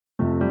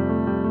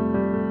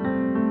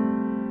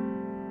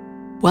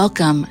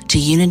Welcome to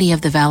Unity of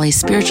the Valley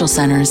Spiritual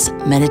Center's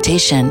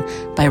meditation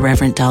by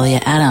Reverend Dahlia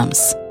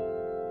Adams.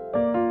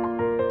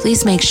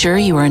 Please make sure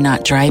you are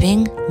not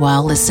driving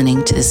while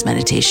listening to this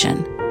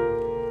meditation.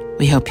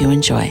 We hope you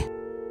enjoy.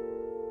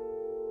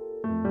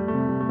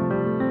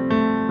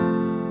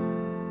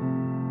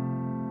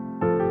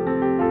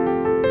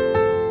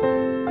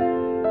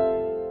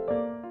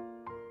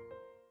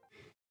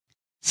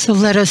 So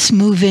let us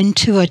move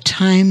into a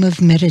time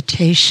of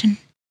meditation.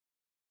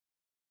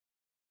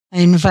 I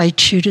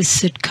invite you to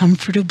sit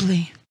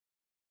comfortably.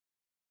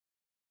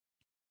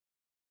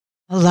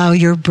 Allow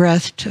your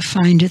breath to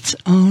find its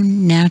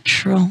own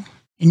natural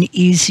and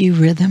easy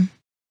rhythm.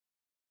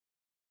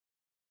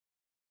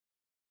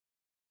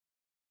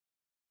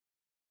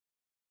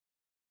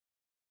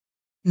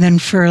 Then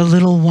for a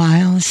little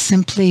while,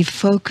 simply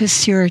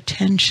focus your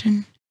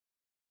attention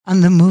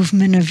on the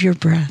movement of your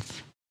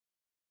breath.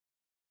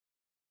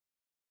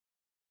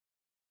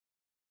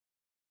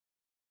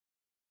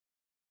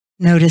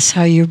 Notice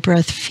how your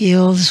breath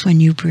feels when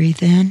you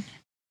breathe in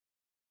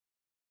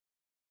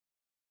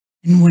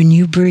and when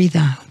you breathe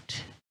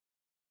out.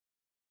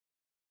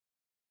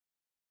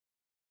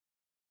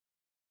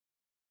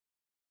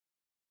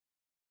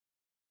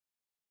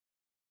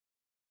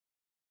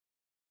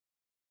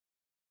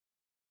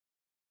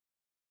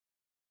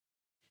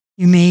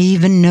 You may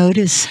even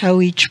notice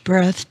how each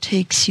breath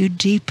takes you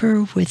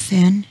deeper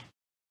within.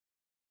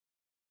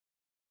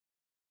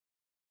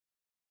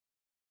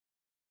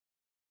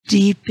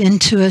 Deep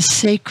into a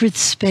sacred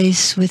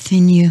space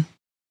within you.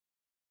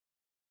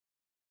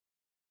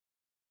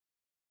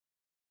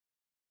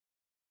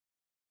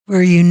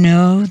 Where you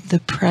know the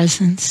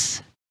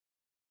presence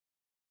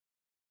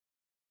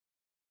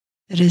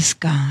that is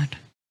God.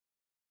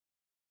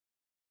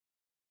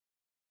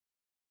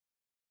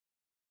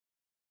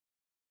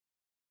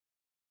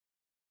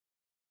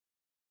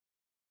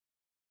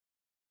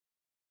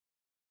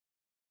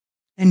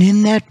 And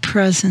in that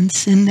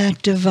presence, in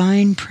that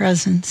divine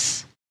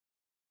presence,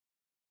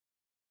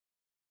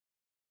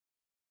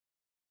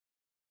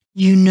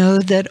 you know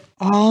that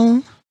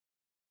all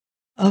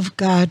of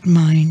God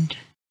mind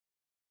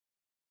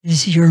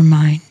is your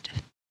mind.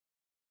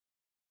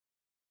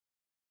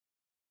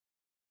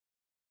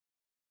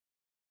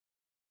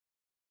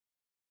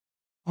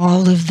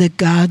 All of the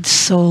God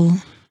soul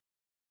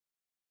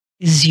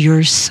is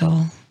your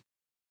soul.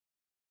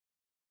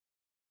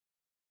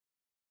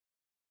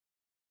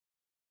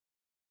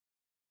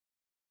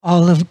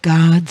 All of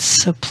God's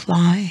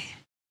supply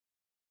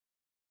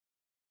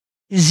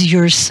is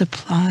your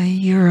supply,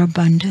 your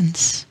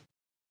abundance.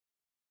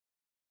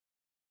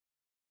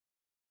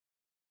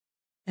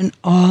 And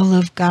all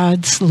of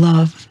God's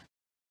love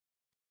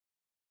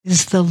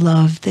is the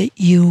love that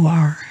you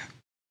are.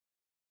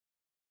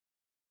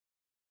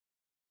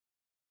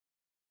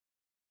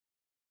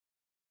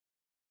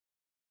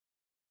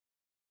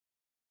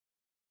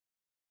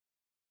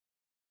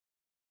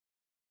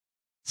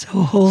 So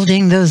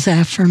holding those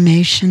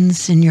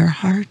affirmations in your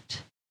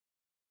heart,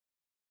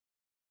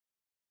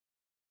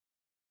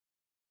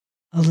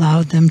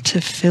 allow them to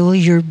fill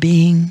your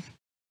being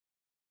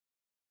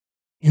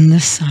in the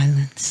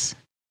silence.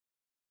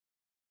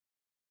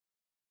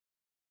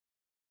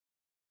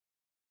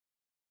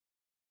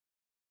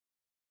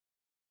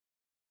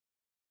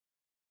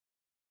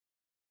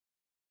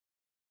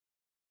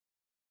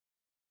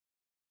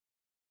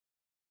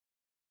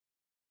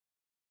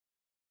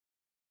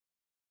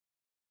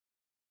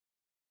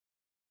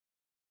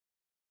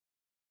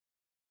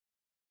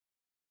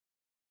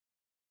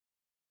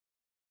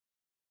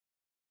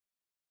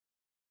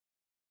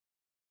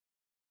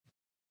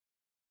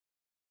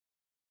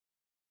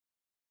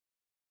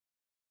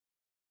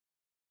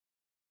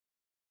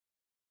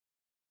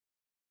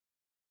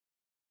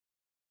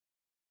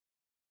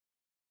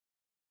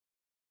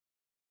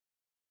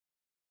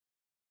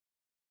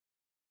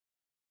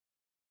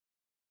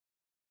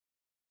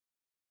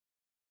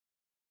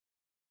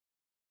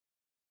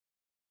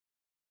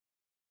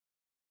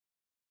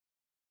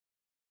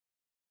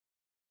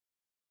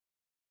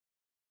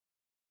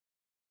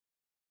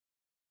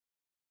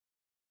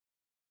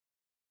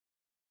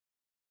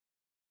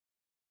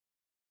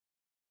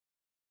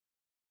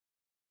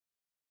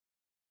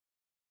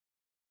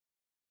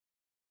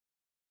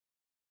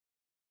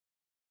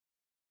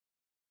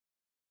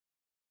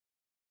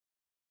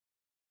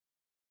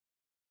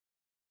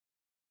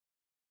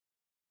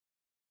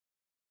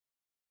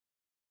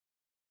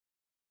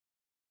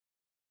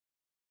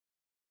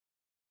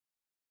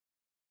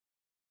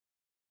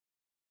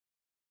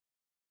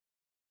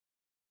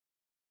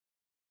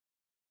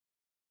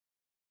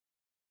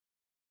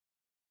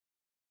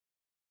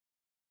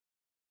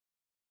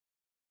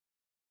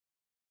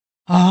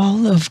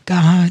 All of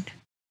God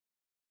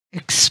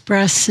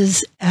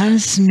expresses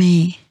as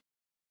me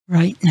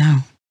right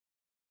now.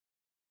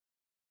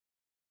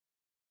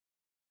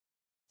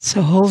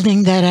 So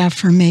holding that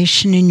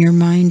affirmation in your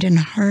mind and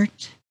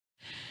heart,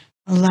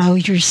 allow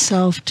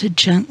yourself to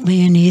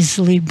gently and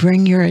easily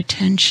bring your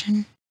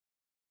attention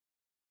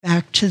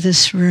back to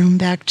this room,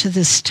 back to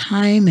this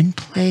time and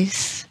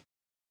place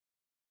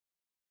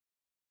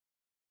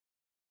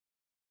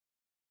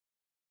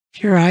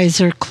If your eyes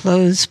are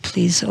closed,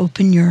 please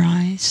open your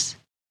eyes.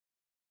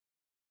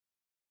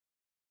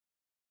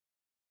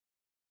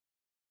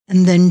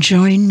 And then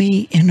join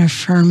me in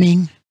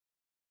affirming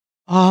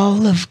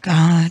all of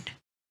God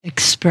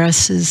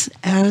expresses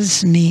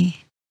as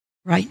me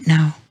right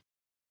now.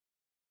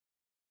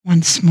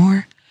 Once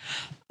more,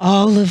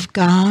 all of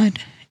God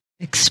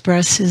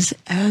expresses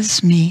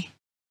as me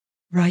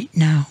right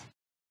now.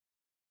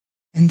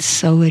 And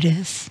so it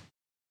is.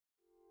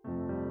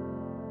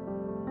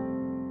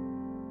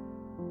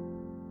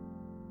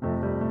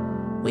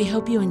 We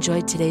hope you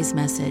enjoyed today's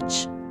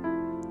message.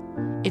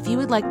 If you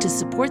would like to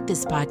support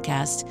this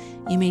podcast,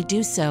 you may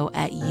do so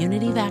at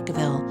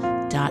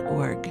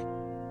unityvacaville.org.